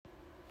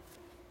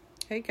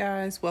Hey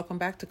guys, welcome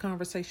back to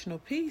Conversational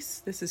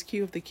Peace. This is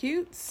Q of the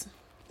Cutes.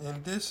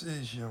 And this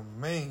is your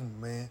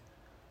main man,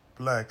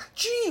 Black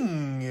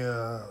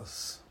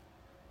Genius.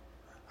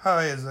 How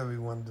is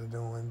everyone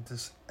doing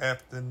this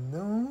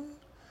afternoon?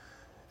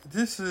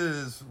 This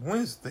is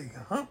Wednesday,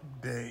 Hump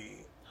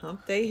Day.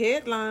 Hump Day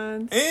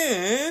headlines.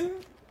 And,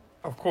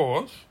 of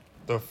course,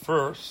 the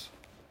 1st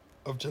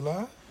of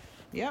July.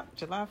 Yep,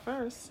 July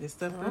 1st. It's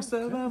the first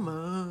of the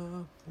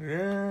month.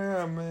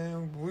 Yeah,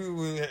 man.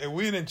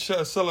 We didn't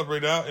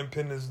celebrate our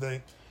Independence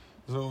Day.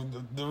 So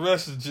the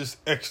rest is just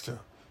extra.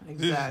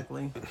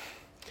 Exactly.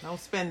 Don't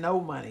spend no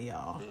money,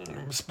 y'all.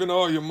 Spend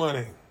all your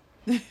money.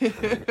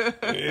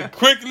 As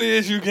quickly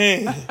as you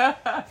can.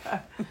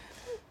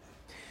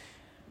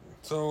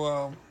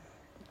 So,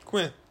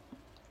 Quint,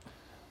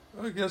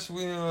 I guess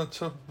we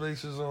touch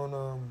bases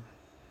on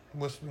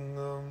what's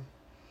been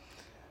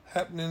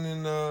happening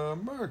in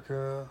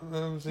America. In the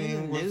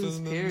news,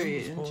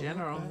 period, in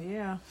general,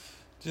 yeah.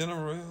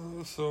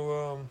 General,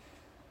 so,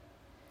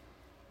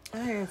 I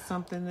had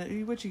something.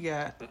 What you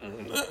got?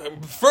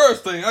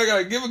 First thing, I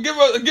gotta give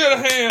a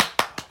hand.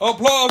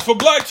 Applause for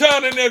Black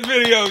China in that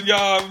video,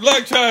 y'all.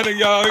 Black China,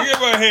 y'all. Give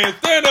her a hand.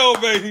 Stand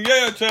ovation.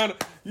 Yeah, China.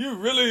 You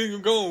really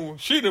going,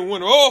 she done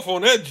went off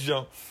on that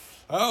jump.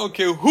 I don't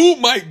care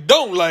who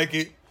don't like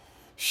it.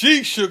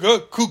 She shook her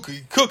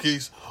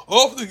cookies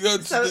off the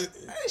guts. So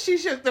she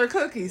shook their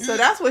cookies. So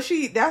that's what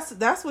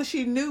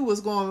she knew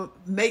was going to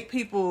make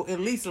people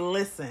at least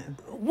listen.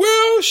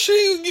 Well,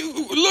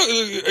 look,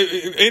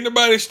 ain't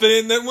nobody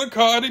saying that when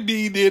Cardi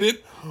B did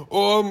it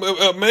or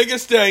Megan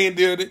Stallion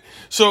did it.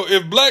 So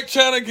if Black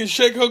China can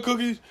shake her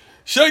cookies,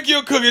 shake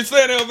your cookies.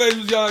 Stand there,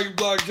 baby, y'all.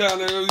 Black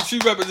China. She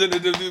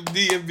represented the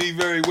DMV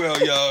very well,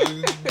 y'all.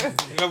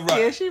 All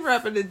right. Yeah, she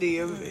represented the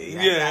DMV.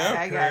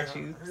 I got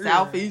you.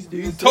 Southeast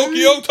DC.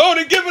 Tokyo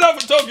Tony. Give it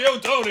up for Tokyo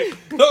Tony.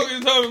 Tokyo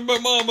Tony, my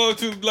mama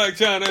to Black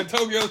China. And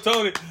Tokyo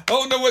Tony. I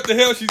don't know what the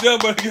hell she done,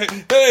 but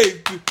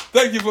hey,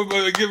 thank you for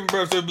giving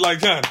birth to Black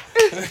China.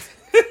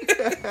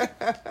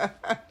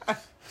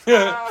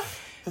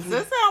 So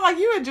it sounds like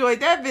you enjoyed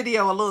that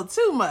video a little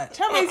too much.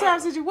 How many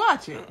times did you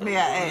watch it? May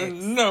I ask?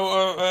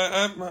 No,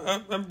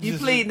 I'm just... You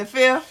pleading the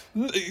fifth?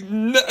 No, I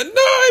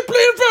ain't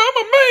pleading the fifth. I'm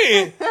a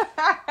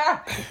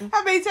man.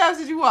 How many times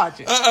did you watch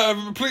it?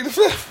 I'm pleading the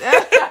fifth.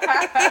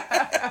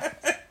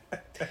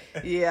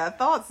 Yeah, I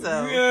thought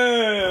so.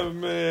 Yeah,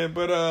 man.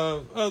 But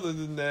other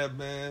than that,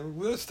 man,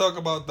 let's talk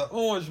about the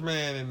orange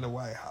man in the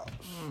White House.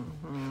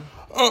 Mm-hmm.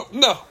 Oh,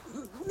 no.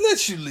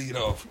 Let you lead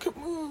off. Come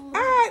on.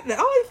 The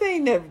only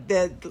thing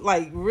that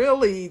like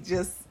really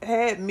just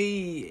had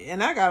me,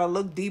 and I gotta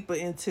look deeper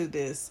into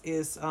this,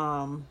 is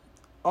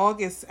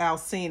August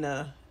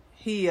Alsina.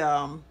 He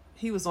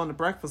was on the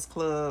Breakfast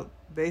Club.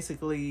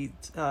 Basically,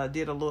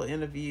 did a little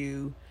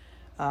interview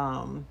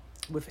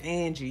with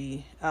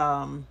Angie,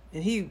 and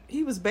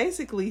he was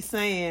basically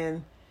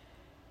saying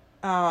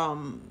that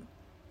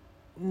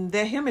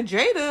him and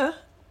Jada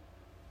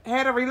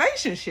had a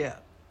relationship.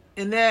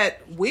 And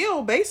that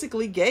Will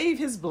basically gave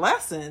his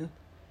blessing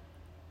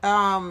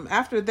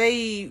after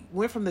they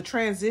went from the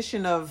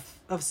transition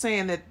of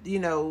saying that, you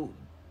know,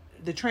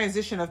 the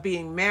transition of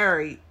being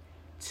married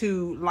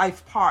to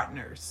life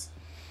partners.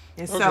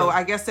 And so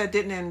I guess that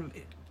didn't,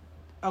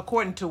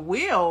 according to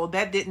Will,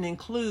 that didn't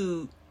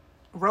include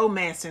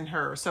romancing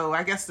her. So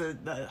I guess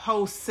the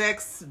whole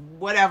sex,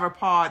 whatever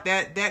part,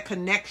 that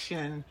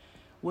connection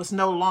was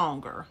no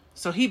longer.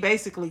 So he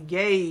basically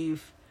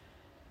gave...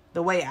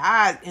 The way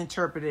I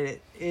interpreted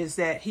it is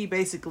that he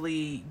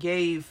basically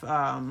gave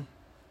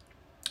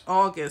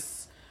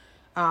August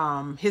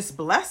his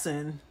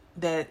blessing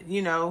that,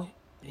 you know,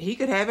 he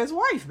could have his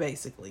wife,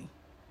 basically.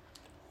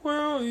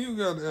 Well, you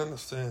got to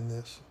understand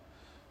this.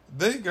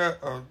 They got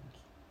a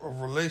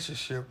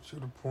relationship to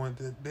the point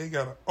that they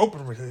got an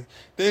open relationship.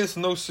 There's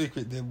no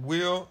secret that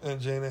Will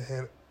and Jana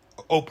had an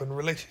open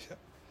relationship.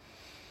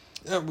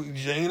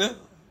 Jana...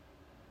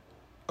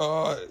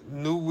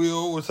 New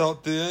Will was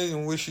out there,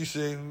 in which she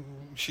said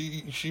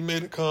she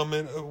made a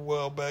comment a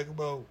while back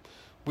about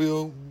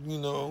Will, you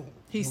know,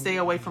 he stay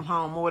away from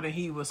home more than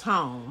he was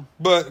home.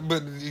 But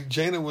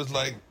Jana was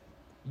like,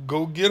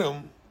 "Go get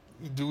him,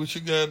 do what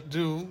you got to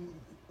do,"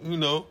 you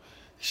know.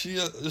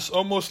 It's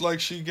almost like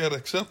she got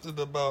accepted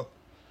about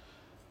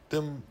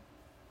them.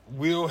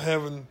 Will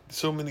having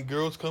so many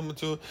girls coming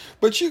to her,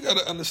 but you got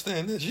to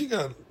understand this.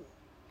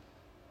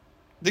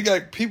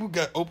 People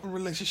got open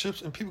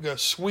relationships and people got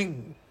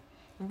swing.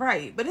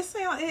 Right, but it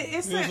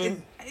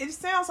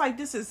sounds like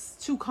this is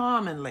too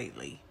common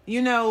lately.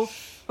 You know,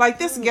 like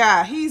this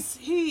guy,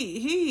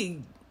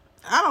 he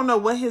I don't know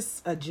what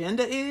his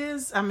agenda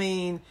is. I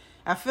mean,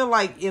 I feel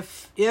like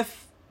if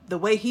the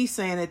way he's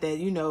saying it, that,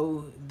 you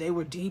know, they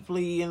were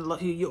deeply in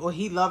love, or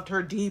he loved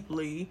her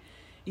deeply,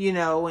 you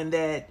know, and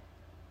that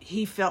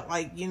he felt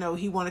like, you know,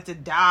 he wanted to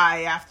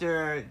die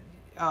after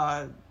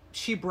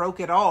she broke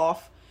it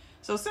off.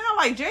 So it sounds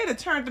like Jada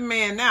turned the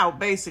man out,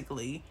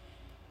 basically.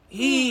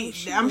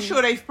 I'm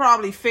sure they've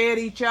probably fed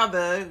each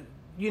other,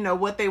 you know,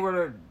 what they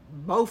were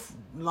both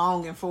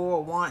longing for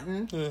or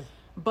wanting. Yeah.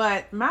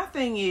 But my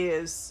thing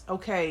is,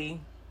 okay,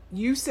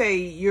 you say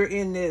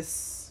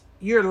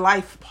you're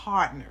life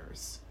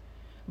partners.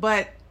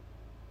 But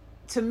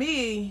to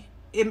me,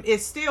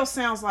 it still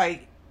sounds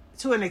like,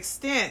 to an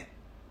extent,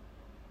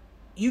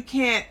 you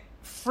can't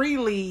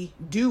freely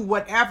do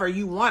whatever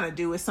you want to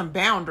do. It's some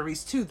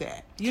boundaries to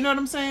that. You know what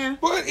I'm saying?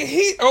 But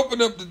he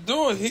opened up the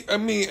door.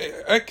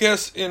 I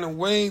guess in a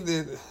way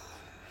that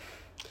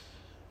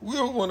we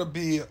don't want to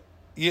be,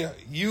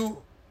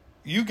 you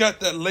got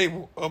that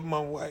label of my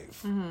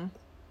wife. Mm-hmm.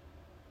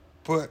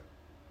 But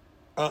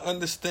I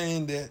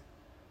understand that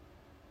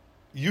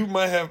you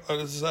might have a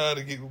desire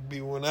to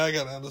be one. I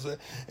got to understand.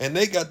 And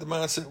they got the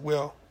mindset,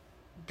 well,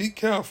 be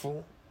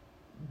careful.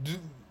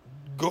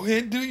 Go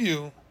ahead and do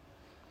you.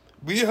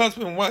 Be a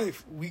husband and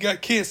wife. We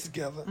got kids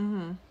together.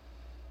 Mm-hmm.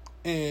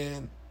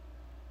 And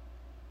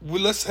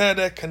let's have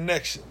that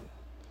connection.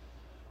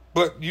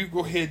 But you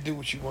go ahead and do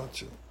what you want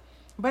to.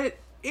 But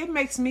it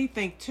makes me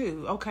think,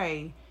 too,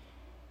 okay,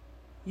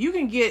 you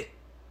can get,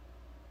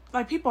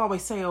 like people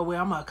always say, oh,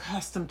 well, I'm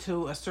accustomed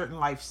to a certain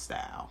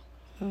lifestyle.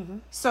 Mm-hmm.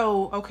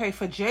 So, okay,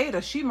 for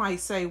Jada, she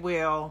might say,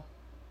 well,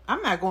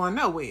 I'm not going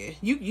nowhere.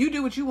 You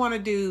do what you want to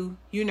do.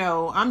 You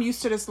know, I'm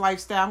used to this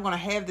lifestyle. I'm going to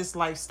have this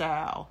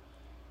lifestyle.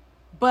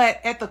 But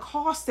at the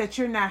cost that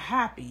you're not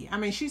happy. I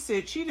mean, she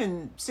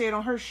didn't say it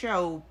on her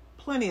show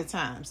plenty of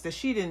times that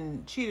she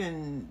didn't,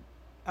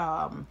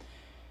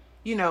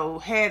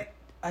 had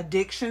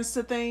addictions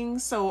to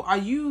things. So are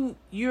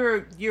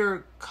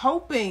you're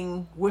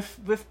coping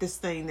with this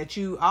thing that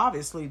you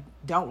obviously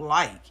don't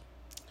like.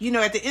 You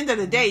know, at the end of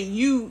the day,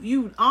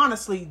 you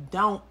honestly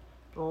don't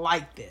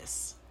like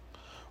this.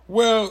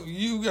 Well,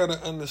 you got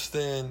to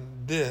understand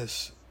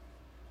this.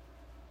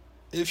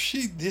 If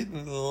she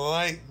didn't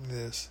like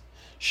this,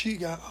 she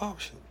got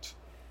options.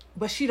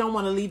 But she don't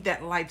want to leave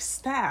that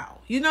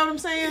lifestyle. You know what I'm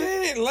saying?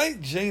 It ain't like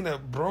Jada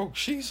broke.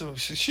 She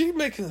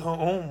making her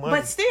own money.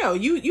 But still,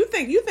 you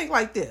think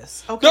like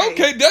this.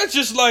 Okay, that's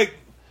just like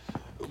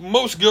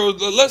most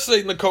girls. Let's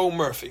say Nicole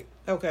Murphy.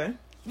 Okay.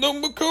 No,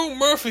 Nicole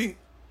Murphy.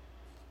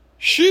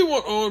 She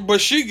went on, but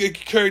she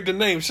carried the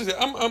name. She said,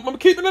 I'm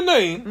keeping the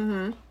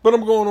name, but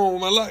I'm going on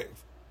with my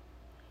life.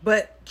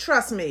 But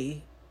trust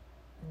me,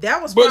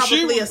 that was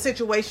probably a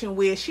situation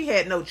where she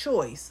had no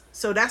choice.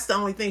 So that's the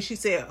only thing she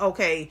said,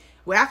 okay,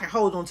 well, I can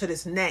hold on to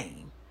this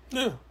name.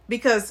 Yeah.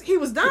 Because he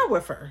was done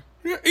with her.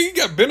 Yeah, he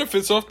got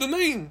benefits off the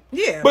name.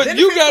 Yeah. But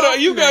you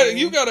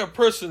got a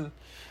person,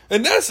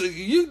 and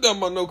you talking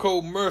about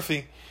Nicole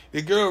Murphy.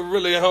 The girl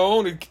really, her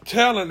only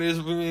talent is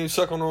being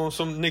sucking on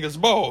some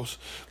niggas' balls.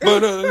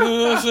 But, you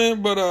know what I'm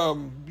saying? But,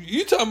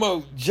 you talking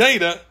about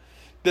Jada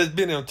that's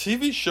been on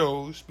TV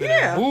shows, been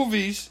in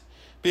movies,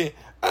 but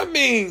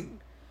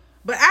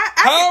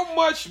how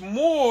much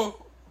more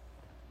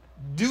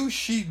do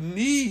she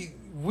need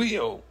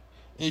Will?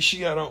 And she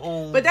got her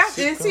own. But that's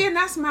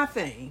my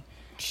thing.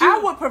 I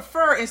would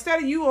prefer,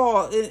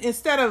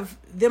 instead of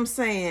them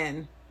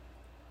saying,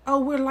 oh,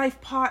 we're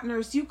life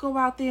partners, you go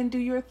out there and do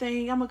your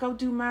thing, I'm gonna go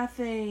do my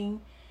thing.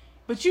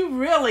 But you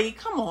really,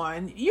 come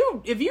on,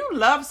 if you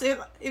love it,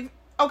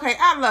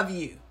 I love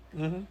you.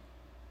 Mm-hmm.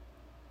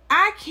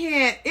 I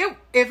can't,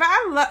 if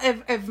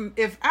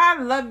I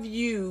love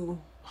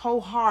you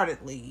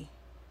wholeheartedly,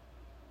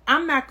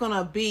 I'm not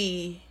gonna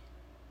be,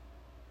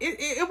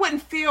 it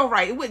wouldn't feel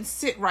right, it wouldn't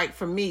sit right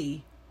for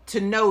me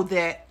to know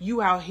that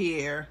you out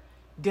here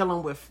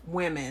dealing with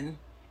women,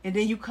 and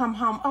then you come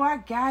home, oh, I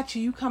got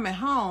you coming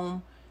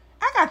home,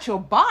 I got your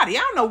body, I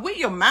don't know where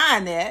your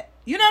mind at,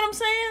 you know what I'm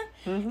saying?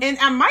 Mm-hmm. And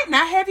I might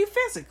not have you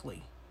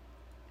physically.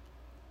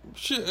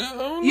 Shit, I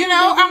don't you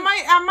know.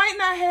 I might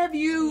not have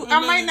you. I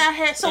might not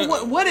have. So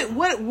what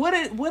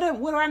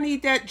do I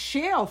need that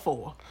shell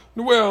for?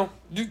 Well,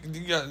 you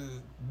got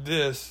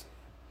this.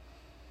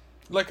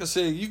 Like I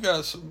said, you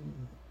got some.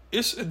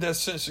 It's that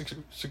sense of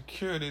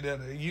security that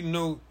you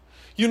know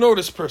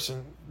this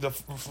person. I'm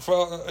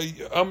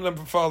the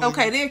father.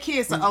 Okay, their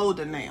kids are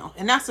older now,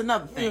 and that's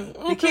another thing.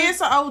 Yeah, okay. The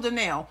kids are older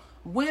now.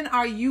 When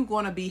are you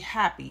going to be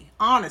happy?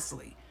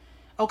 Honestly.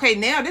 Okay,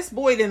 now this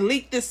boy didn't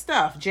leak this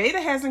stuff.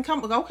 Jada hasn't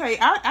come. Okay,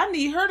 I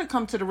need her to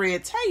come to the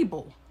red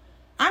table.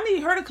 I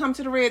need her to come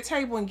to the red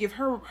table and give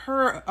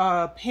her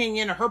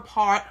opinion or her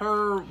part,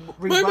 her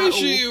rebuttal.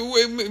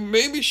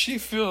 Maybe she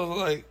feels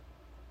like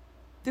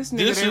this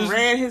nigga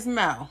ran his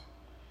mouth.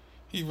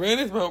 He ran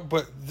his mouth,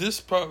 but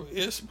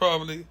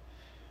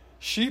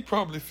she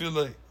probably feel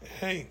like,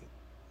 hey,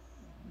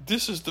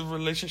 this is the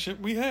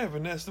relationship we have,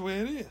 and that's the way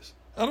it is.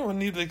 I don't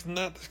need to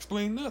not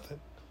explain nothing.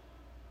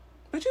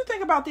 But you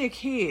think about their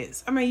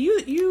kids. I mean,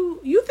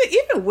 you think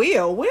even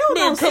Will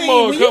don't come see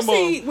on.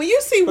 When you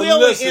see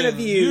Will in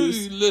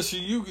interviews.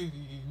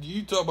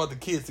 You talk about the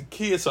kids. The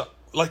kids are,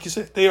 like you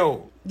said, they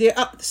old.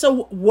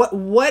 So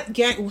what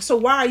gang? So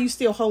why are you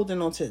still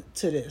holding on to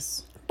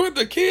this? But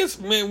the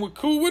kids, man, were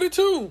cool with it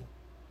too.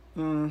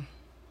 Mm.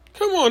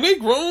 Come on, they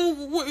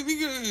grown.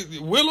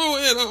 Willow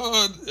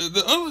and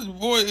the other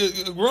boy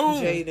is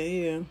grown.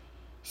 Jada, yeah.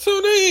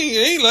 So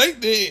they ain't like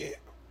they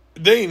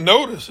ain't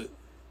notice it.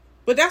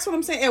 But that's what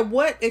I'm saying. At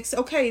what?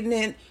 Okay,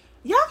 then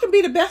y'all can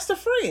be the best of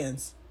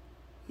friends.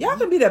 Y'all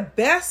can be the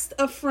best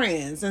of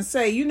friends and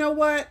say, you know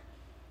what?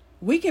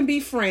 We can be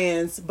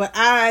friends, but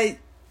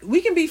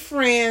we can be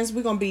friends.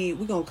 We're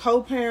gonna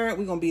co-parent.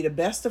 We're gonna be the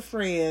best of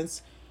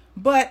friends,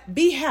 but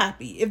be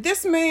happy. If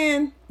this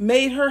man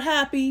made her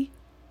happy,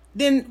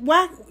 then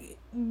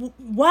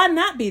why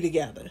not be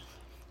together?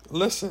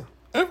 Listen,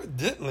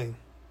 evidently,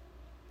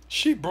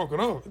 she broke it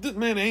off. This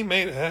man ain't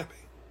made her happy.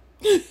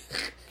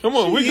 Come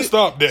on, we can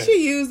stop that.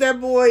 She used that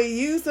boy,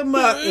 used him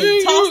up,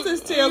 and tossed his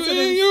tail to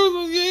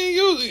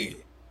the...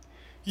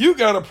 You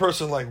got a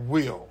person like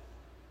Will.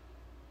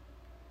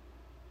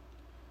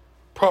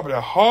 Probably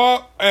a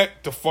hard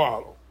act to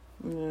follow.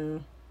 Yeah.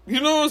 You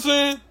know what I'm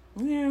saying?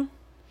 Yeah.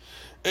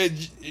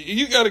 And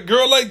you got a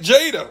girl like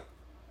Jada.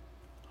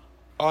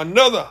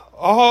 Another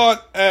hard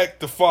act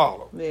to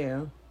follow.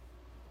 Yeah.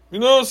 You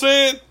know what I'm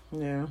saying?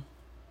 Yeah.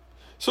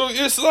 So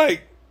it's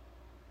like,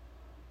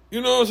 you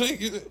know what I'm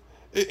saying?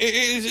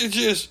 It's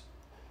just,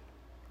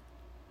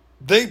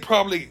 they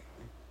probably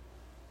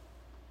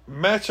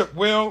match up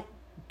well,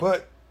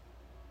 but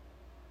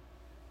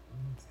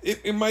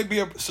it might be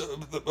a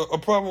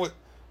problem with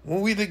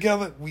when we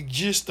together, we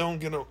just don't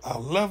get on. I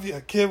love you,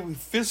 I care, we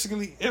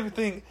physically,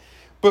 everything.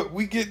 But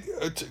we get,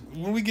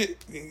 when we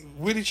get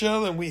with each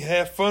other and we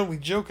have fun, we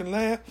joke and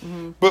laugh,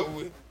 but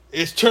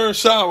it's turned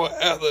sour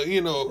after,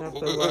 you know,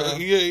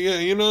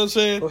 you know what I'm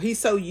saying? Well, he's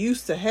so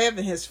used to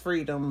having his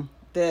freedom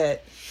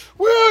that...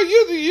 Well,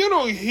 you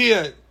don't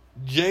hear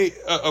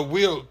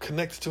Will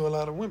connected to a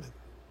lot of women.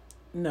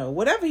 No,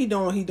 whatever he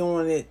doing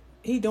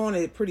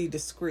it pretty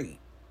discreet.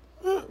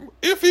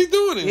 If he's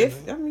doing it.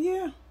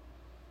 Yeah.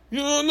 You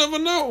don't never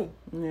know.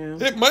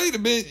 Yeah. It might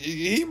have been,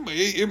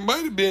 it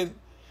might have been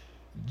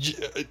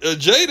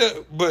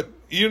Jada, but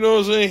you know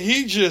what I'm saying?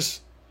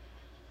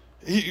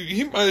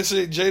 He might have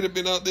said Jada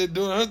been out there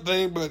doing her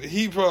thing, but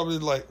he probably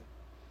like...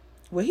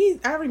 Well,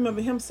 I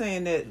remember him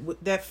saying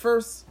that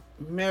first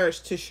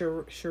marriage to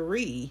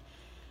Cherie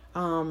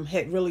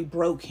had really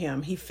broke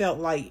him. He felt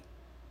like,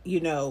 you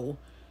know,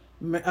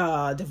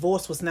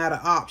 divorce was not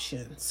an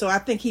option. So I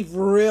think he's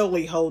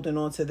really holding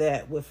on to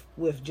that with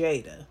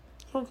Jada.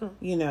 Okay.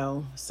 You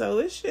know, so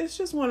it's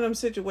just one of them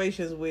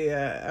situations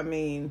where, I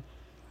mean,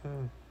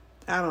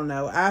 I don't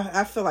know.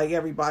 I feel like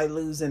everybody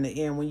loses in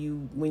the end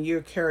when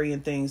you're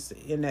carrying things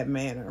in that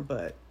manner.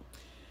 But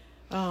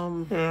I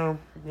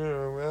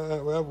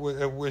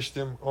wish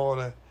them all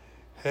the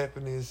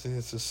happiness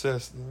and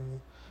success.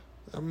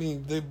 I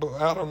mean,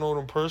 I don't know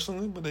them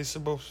personally, but they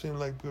both seem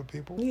like good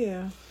people.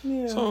 Yeah.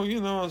 So, you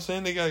know what I'm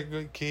saying? They got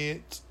good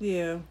kids.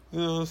 Yeah. You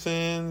know what I'm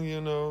saying?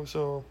 You know,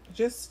 so...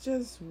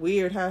 Just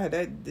weird how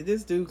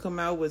this dude come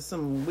out with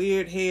some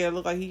weird hair.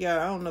 Look like he got,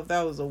 I don't know if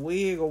that was a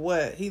wig or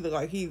what. He look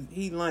like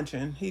he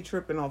lunching. He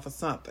tripping off of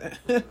something.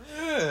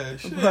 Yeah,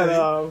 shit.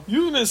 But,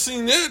 you done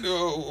seen that?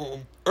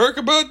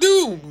 Erykah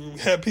Badu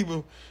had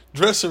people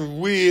dressing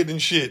weird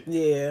and shit.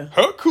 Yeah.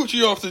 Her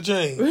coochie off the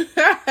chain. You know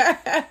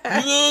what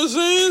I'm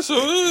saying? So,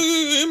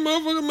 that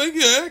motherfucker make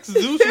you act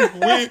do some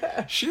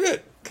weird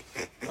shit.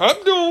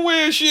 I'm doing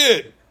weird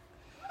shit.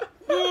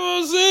 You know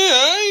what I'm saying?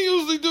 I ain't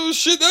usually do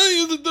shit I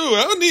used to do.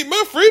 I need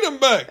my freedom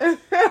back.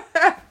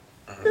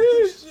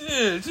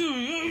 Shit,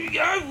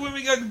 y'all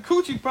women got the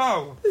coochie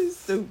power. He's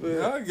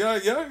stupid.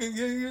 Y'all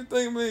can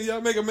think, man,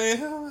 y'all make a man,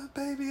 oh,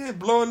 baby, and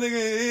blow a nigga in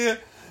the ear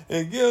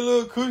and get a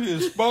little coochie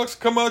and sparks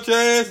come out your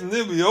ass and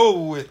it'll be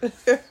over with.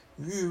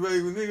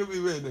 Nigga be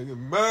ready to get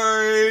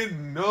married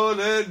and all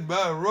that,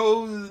 buy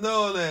roses and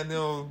all that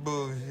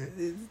bullshit.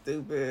 He's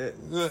stupid.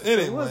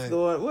 Anyway.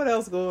 What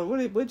else going?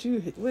 What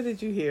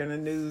did you hear in the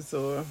news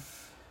or?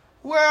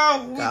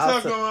 Well, we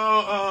talking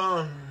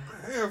about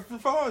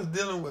as far as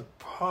dealing with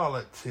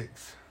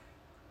politics.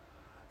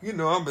 You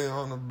know, I've been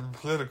on the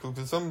political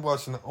because I'm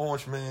watching the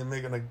Orange Man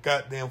making a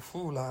goddamn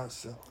fool of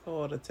himself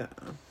all the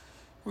time.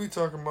 We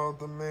talking about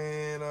the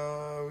man.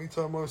 We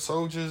talking about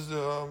soldiers.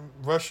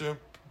 Russia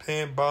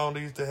paying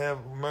bounties to have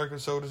American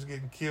soldiers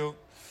getting killed,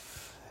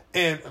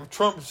 and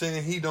Trump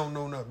saying he don't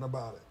know nothing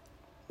about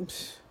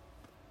it.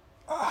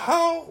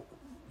 How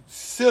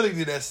silly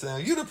did that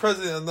sound? You the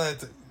president of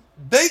Atlanta.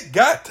 They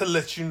got to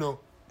let you know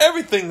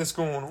everything that's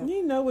going on.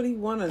 You know what he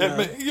want to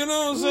know. You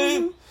know what I'm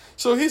saying? Mm-hmm.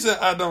 So he said,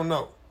 I don't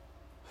know.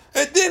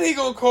 And then he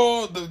gonna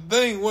call the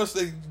thing once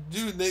they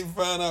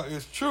find out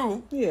it's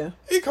true. Yeah.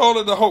 He called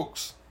it a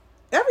hoax.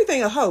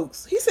 Everything a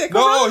hoax. He said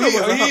was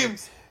a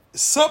hoax.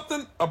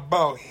 Something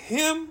about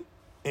him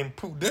and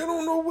Putin. They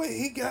don't know what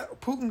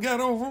Putin got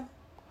over him.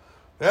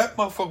 That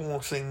motherfucker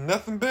won't say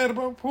nothing bad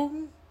about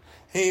Putin.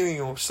 He ain't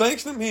gonna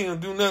sanction him. He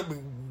ain't gonna do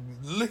nothing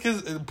but lick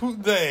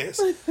Putin's ass.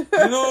 You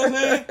know what I'm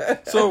saying?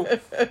 So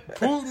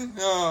Putin,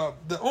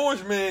 the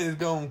Orange Man is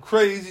going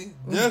crazy.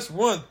 That's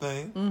one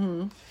thing.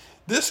 Mm-hmm.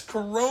 This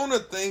Corona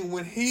thing,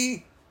 when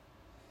he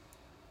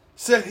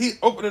said he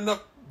opening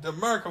up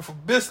America for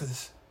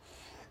business,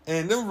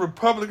 and them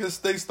Republican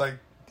states like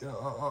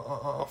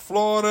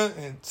Florida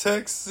and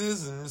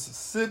Texas and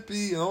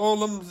Mississippi and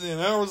all of them in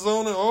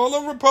Arizona, all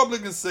them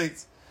Republican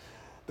states,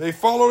 they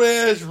followed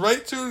their ass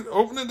right to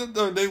opening the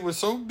door. They were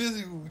so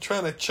busy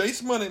trying to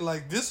chase money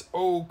like this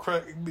old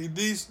crack,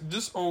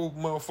 this old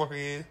motherfucker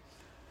is.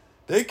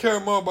 They care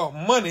more about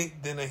money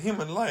than a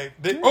human life.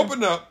 They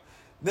open up,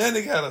 then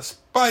they got a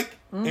spike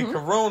in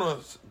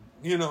coronas.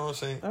 You know what I'm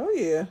saying? Oh,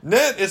 yeah.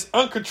 That is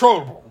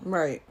uncontrollable.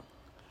 Right.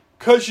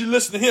 Because you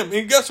listen to him.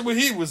 And guess where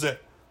he was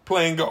at?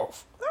 Playing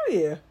golf. Oh,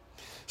 yeah.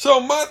 So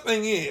my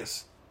thing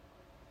is,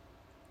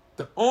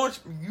 the orange,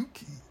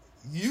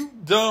 you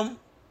dumb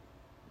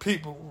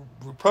people,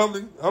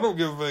 Republican, I don't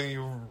give a fuck,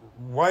 you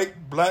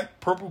white, black,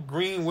 purple,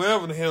 green,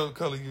 whatever the hell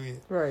color you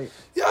in. Right.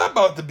 Y'all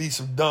about to be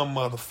some dumb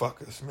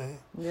motherfuckers, man.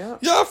 Yeah.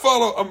 Y'all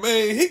follow a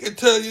man, he can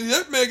tell you,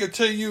 that man can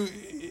tell you,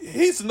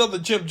 he's another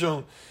Jim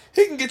Jones.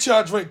 He can get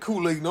y'all drink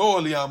Kool-Aid and all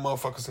of y'all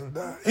motherfuckers and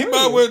die. He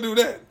might well do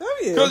that. Oh,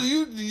 yeah. Because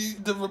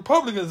the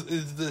Republicans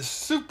is just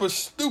super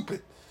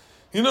stupid.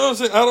 You know what I'm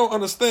saying? I don't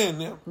understand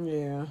them.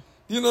 Yeah.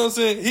 You know what I'm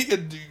saying? He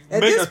could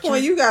at this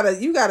point, you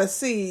gotta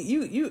see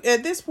you.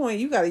 At this point,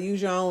 you gotta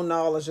use your own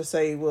knowledge to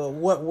say, well,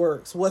 what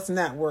works, what's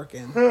not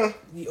working,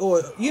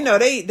 or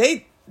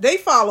they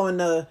following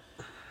the.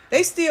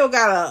 They still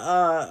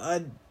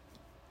got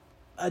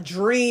a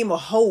dream, a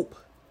hope.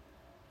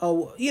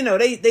 Oh,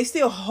 they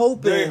still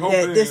hoping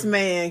that this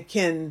man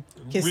can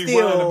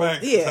still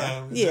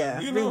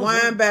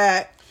rewind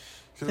back,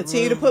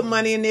 continue to put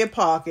money in their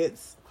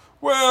pockets.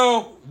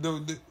 Well,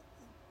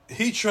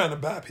 he trying to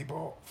buy people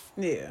off.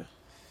 Yeah,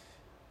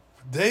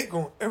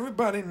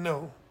 everybody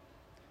know.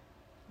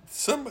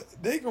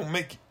 They gonna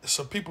make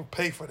some people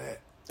pay for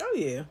that. Oh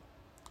yeah,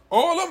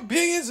 all them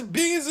billions and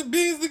billions and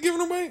billions they're giving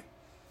away.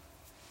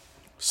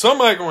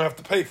 Somebody gonna have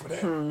to pay for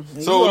that.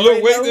 So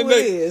look,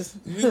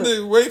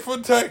 wait for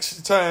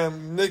tax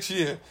time next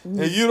year,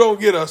 and you don't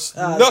get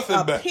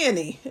nothing back.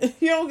 Penny.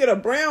 You don't get a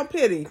brown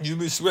penny. You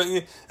be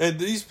sweating, and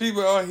these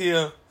people out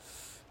here.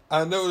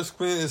 I know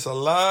it's a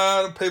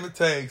lot of paper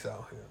tags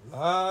out here. A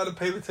lot of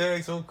paper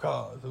tags on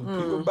cars. So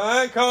people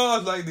buying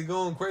cars like they're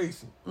going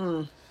crazy.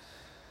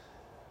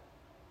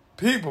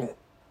 People,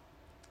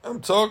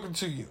 I'm talking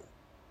to you.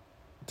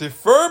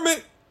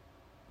 Deferment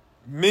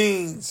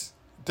means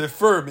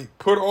defer me,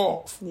 put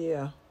off.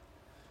 Yeah.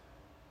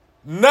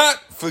 Not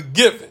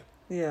forgiven.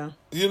 Yeah.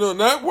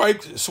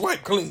 Not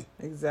swipe clean.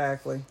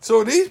 Exactly.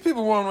 So these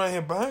people walking around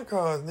here buying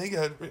cars,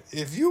 and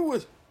if you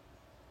was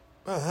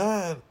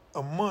behind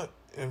a month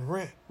in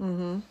rent,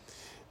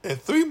 and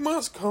 3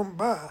 months come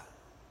by,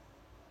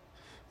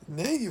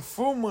 now you're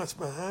 4 months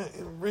behind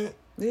in rent.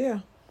 Yeah.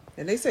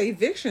 And they say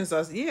evictions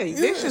are coming.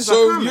 They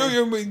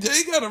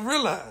got to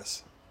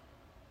realize,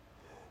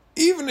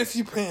 even if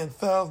you're paying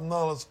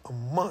 $1,000 a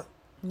month,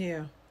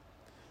 yeah,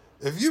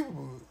 if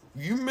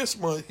you miss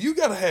money, you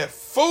got to have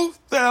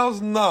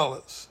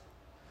 $4,000,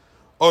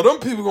 or them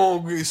people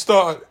gonna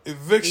start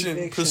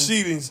eviction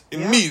proceedings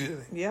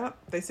immediately. Yeah,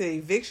 they say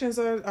evictions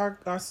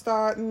are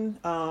starting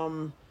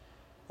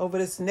over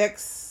this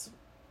next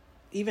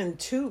even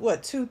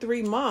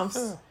 2-3 months.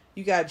 Yeah.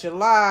 You got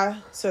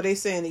July, so they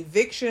saying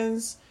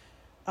evictions.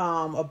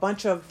 A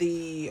bunch of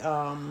the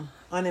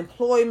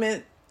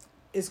unemployment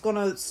is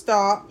gonna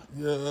stop.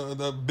 Yeah,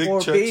 the big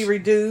or checks. Be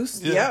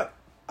reduced. Yeah. Yep.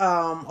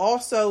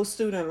 Also,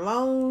 student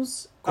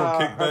loans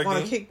are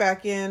going to kick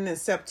back in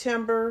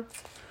September.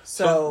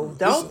 So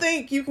don't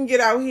think you can get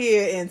out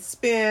here and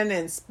spend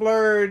and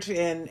splurge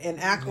and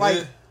act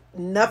like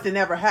nothing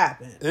ever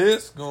happened.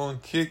 It's going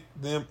to kick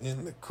them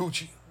in the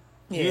coochie.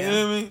 Yeah. You know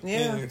what I mean?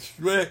 Yeah.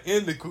 Straight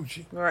in the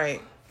coochie.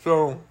 Right.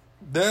 So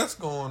that's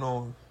going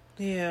on.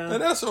 Yeah.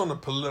 And that's on the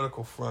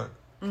political front.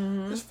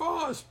 Mm-hmm. As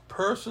far as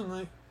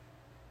personally,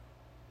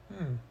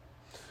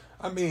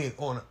 I mean,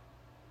 on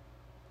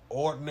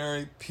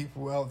ordinary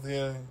people out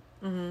there,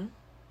 I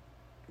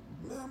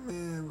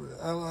mean,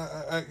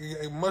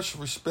 I much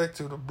respect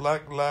to the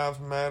Black Lives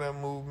Matter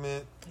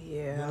movement.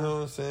 Yeah. You know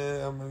what I'm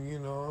saying? I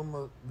mean,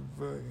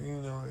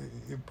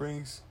 it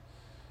brings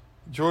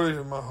joy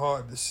to my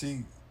heart to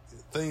see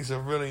things are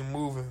really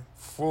moving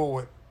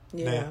forward.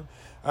 Yeah. Now.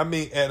 I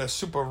mean, at a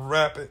super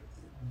rapid,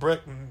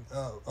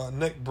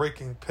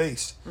 neck-breaking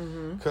pace,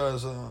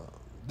 because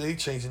they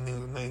changing the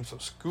names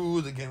of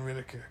schools, they're getting rid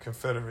of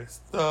Confederate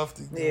stuff,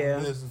 they're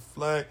getting rid of the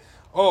flag.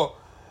 Oh,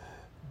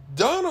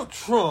 Donald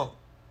Trump,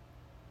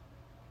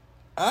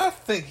 I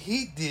think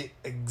he did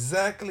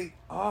exactly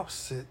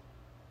opposite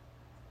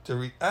the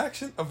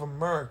reaction of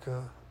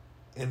America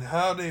and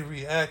how they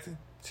reacted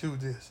to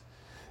this.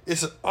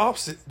 It's an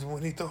opposite to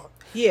what he thought.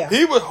 Yeah.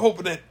 He was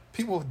hoping that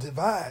people would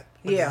divide.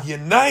 They're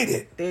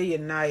united. They're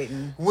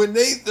uniting. When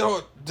they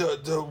thought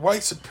the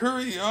white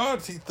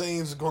superiority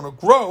things are going to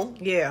grow,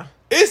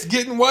 it's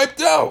getting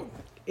wiped out.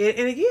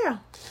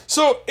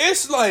 So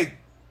it's like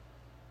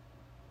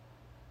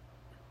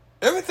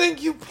everything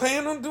you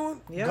plan on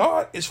doing,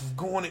 God is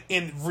going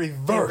in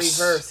reverse.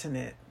 Reversing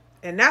it.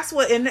 And that's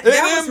what, and that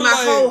was my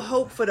whole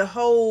hope for the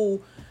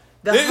whole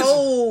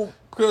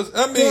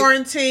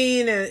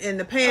quarantine and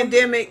the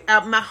pandemic.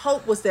 My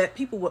hope was that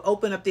people would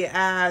open up their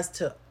eyes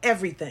to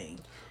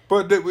everything.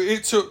 But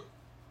it took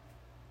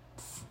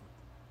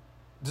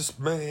this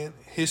man,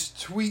 his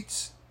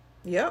tweets,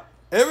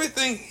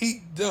 everything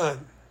he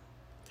done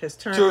has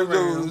turned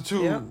around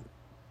to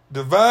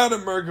divide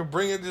America,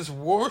 bringing this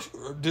war,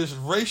 this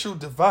racial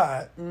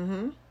divide.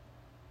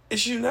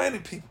 It's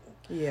united people.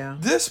 Yeah.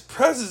 This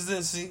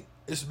presidency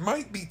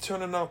might be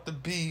turning out to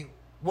be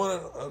one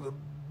of the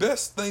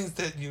best things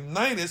that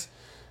unite us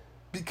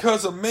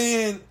because a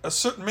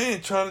certain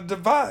man trying to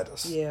divide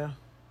us. Yeah.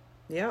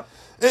 Yep.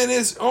 And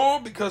it's all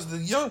because the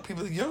young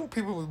people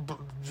were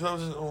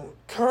judging on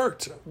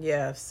character.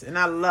 Yes, and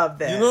I love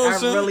that. You know what I'm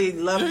saying? Really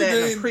love that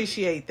and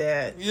appreciate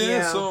that.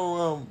 Yeah.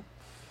 So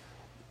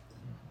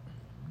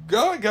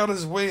God got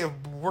his way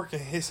of working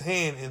his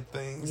hand in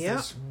things. Yep.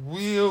 That's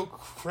real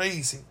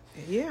crazy.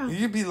 Yeah.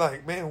 You'd be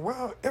like, man,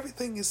 wow,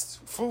 everything is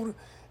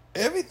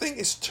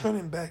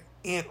turning back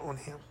in on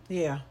him.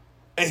 Yeah.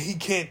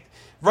 And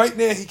right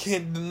now he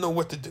can't know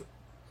what to do.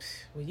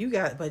 Well,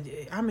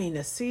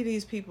 to see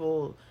these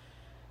people,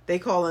 they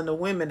calling the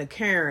women the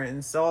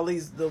Karens,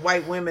 the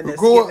white women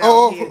that's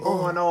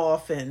going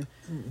off and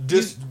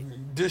just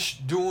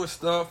doing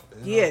stuff.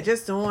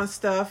 Just doing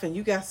stuff, and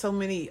you got so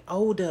many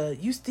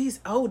these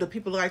older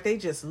people like they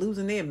just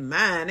losing their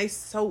mind. They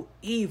so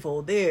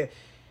evil. They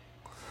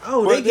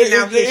getting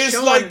out here it's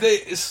showing like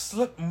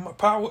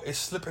power is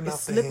slipping out.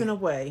 It's slipping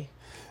away,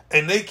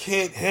 and they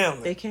can't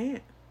handle it. They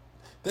can't.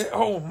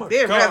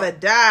 They'd rather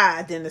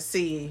die than to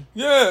see.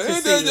 Yeah,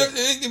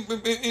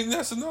 and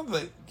that's another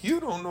thing. You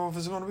don't know if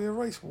it's going to be a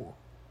race war.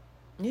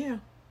 Yeah.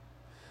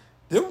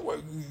 The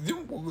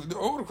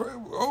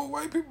old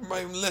white people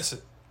might even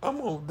listen. I'm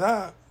going to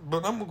die,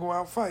 but I'm going to go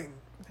out fighting.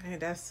 Hey,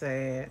 that's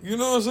sad. You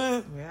know what I'm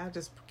saying? Yeah, I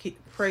just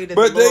pray that.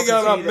 But they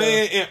got a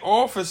man in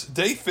office.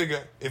 They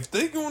figure if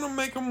they're going to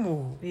make a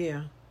move,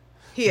 he'll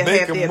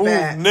make have a their move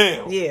back.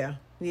 now. Yeah.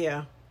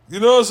 You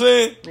know what I'm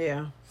saying?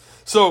 Yeah.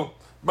 So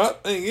my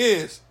thing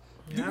is,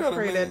 I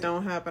pray that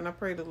don't happen. I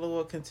pray the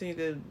Lord continue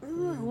to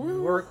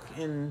work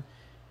and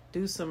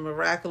do some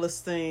miraculous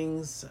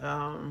things.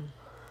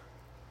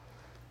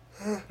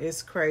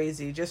 It's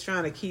crazy. Just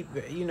trying to keep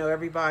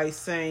everybody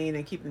sane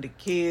and keeping the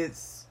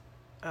kids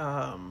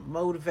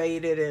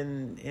motivated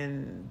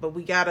but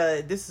we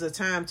gotta. This is a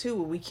time too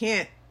where we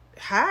can't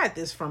hide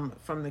this from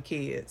the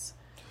kids.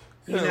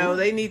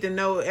 They need to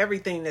know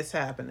everything that's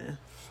happening.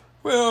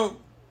 Well,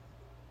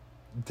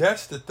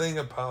 that's the thing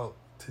about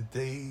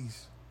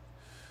today's.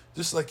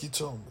 Just like you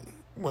told me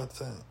one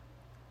time,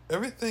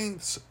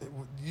 everything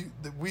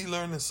that we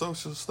learned in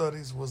social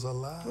studies was a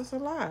lie. It's a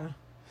lie.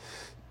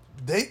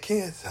 They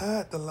can't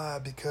hide the lie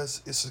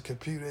because it's a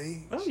computer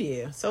age. Oh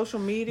yeah, social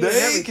media and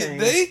everything.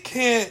 They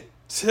can't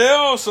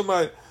tell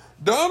somebody.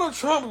 Donald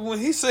Trump, when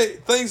he say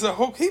things are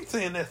hope, he's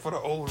saying that for the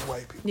old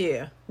white people.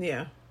 Yeah.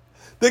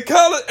 The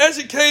college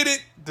educated,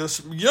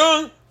 the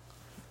young.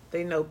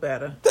 They know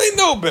better.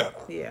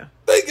 Yeah.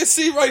 They can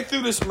see right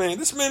through this man.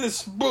 This man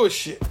is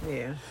bullshit.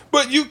 Yeah.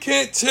 But you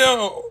can't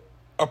tell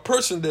a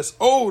person that's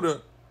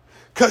older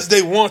because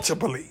they want to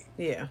believe.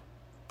 Yeah.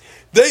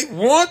 They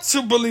want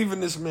to believe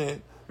in this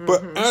man.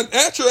 But in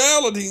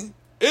actuality,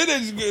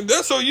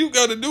 that's all you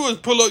got to do is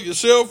pull up your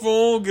cell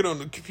phone, get on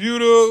the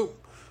computer,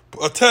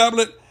 a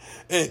tablet,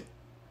 and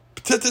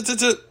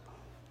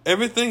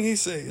everything he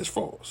say is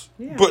false.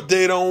 Yeah. But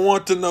they don't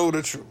want to know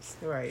the truth.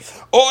 Right.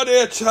 Or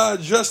they'll try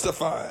to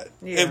justify it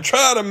and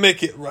try to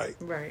make it right.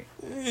 Right.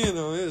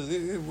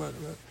 It wasn't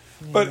right.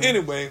 Yeah. But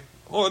anyway,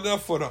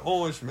 enough for the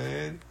orange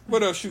man.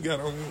 What else you got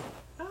on you?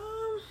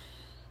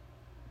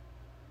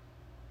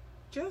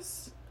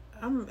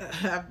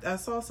 I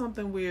saw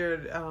something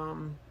weird.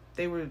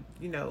 They were,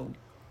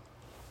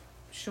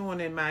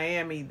 showing in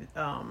Miami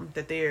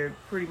that they're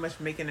pretty much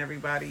making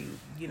everybody,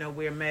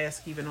 wear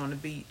masks even on the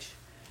beach.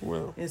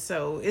 Well, and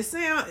so it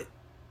sounds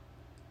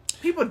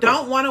people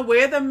don't want to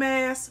wear the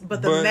mask,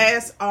 but the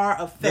masks are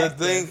effective.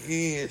 The thing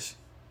is,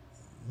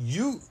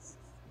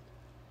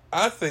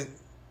 I think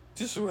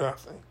this is what I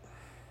think.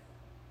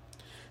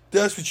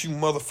 That's what you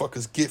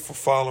motherfuckers get for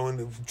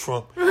following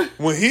Trump.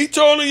 When he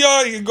told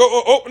y'all you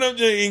go open up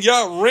there and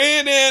y'all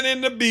ran down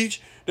in the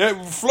beach,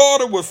 that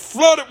Florida was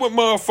flooded with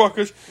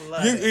motherfuckers.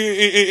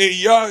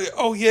 Y'all,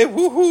 oh yeah,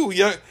 woohoo,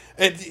 yeah.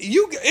 And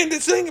the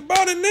thing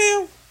about it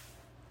now,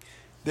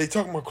 they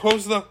talking about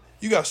closing up.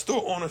 You got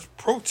store owners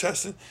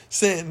protesting,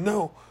 saying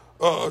no.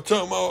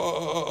 Talking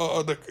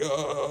about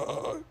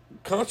the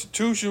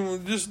Constitution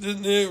was just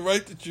didn't have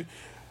right that you.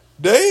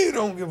 They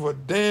don't give a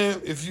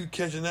damn if you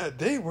catching that.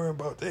 They worry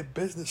about their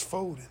business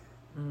folding.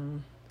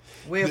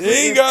 Well,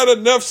 they ain't got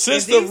enough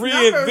sense to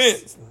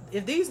reinvent.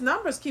 If these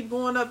numbers keep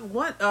going up,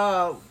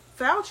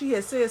 Fauci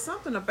has said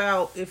something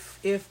about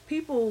if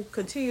people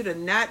continue to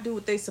not do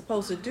what they're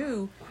supposed to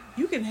do,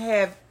 you can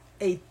have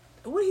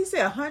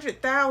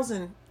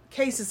 100,000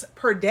 cases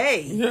per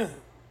day.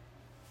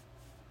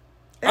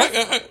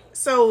 Yeah.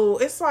 So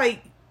it's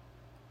like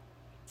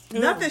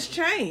nothing's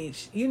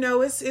changed.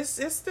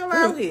 It's still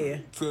out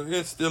here. So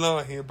it's still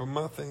out here, but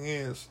my thing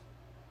is,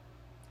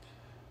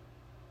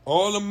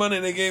 all the money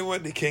they gave away,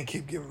 they can't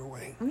keep giving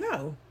away.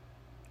 No.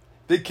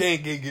 They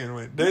can't get given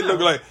away. They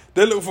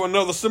look for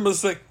another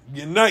stimulus check.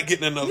 You're not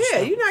getting another. Yeah,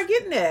 you're not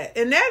getting that,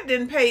 and that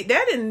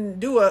didn't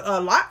do a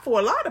lot for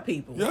a lot of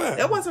people. Yeah,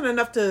 that wasn't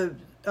enough to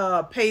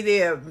pay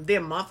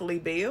their monthly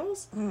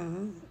bills.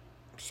 Mm-hmm.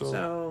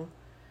 So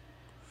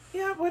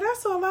Yeah, well,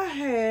 that's all I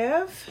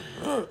have.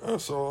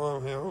 That's all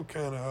I'm here. I'm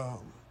kind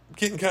of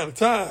getting kind of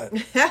tired.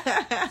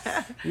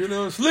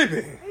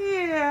 Sleepy.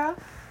 Yeah.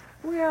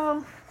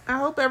 Well, I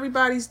hope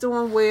everybody's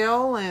doing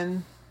well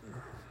and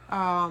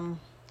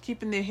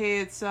keeping their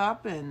heads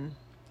up and,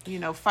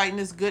 fighting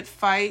this good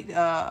fight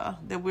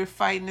that we're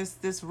fighting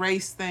this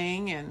race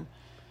thing. And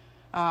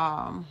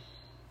yeah,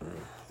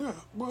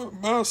 well,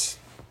 most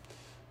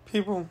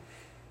people,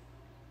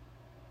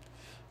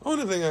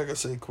 only thing I can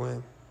say,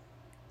 Quinn,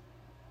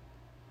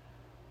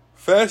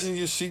 fasten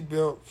your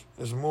seatbelts.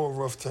 There's more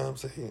rough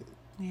times ahead.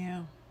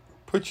 Yeah.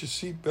 Put your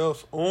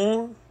seatbelts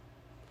on.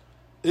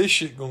 This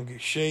shit gonna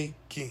get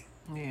shaky.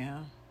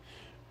 Yeah.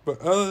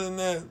 But other than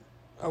that,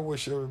 I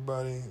wish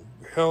everybody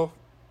health,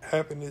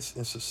 happiness,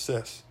 and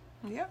success.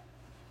 Yep.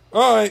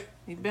 All right.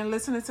 You've been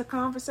listening to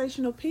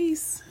Conversational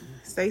Peace.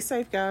 Stay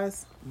safe,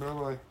 guys.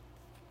 Bye-bye.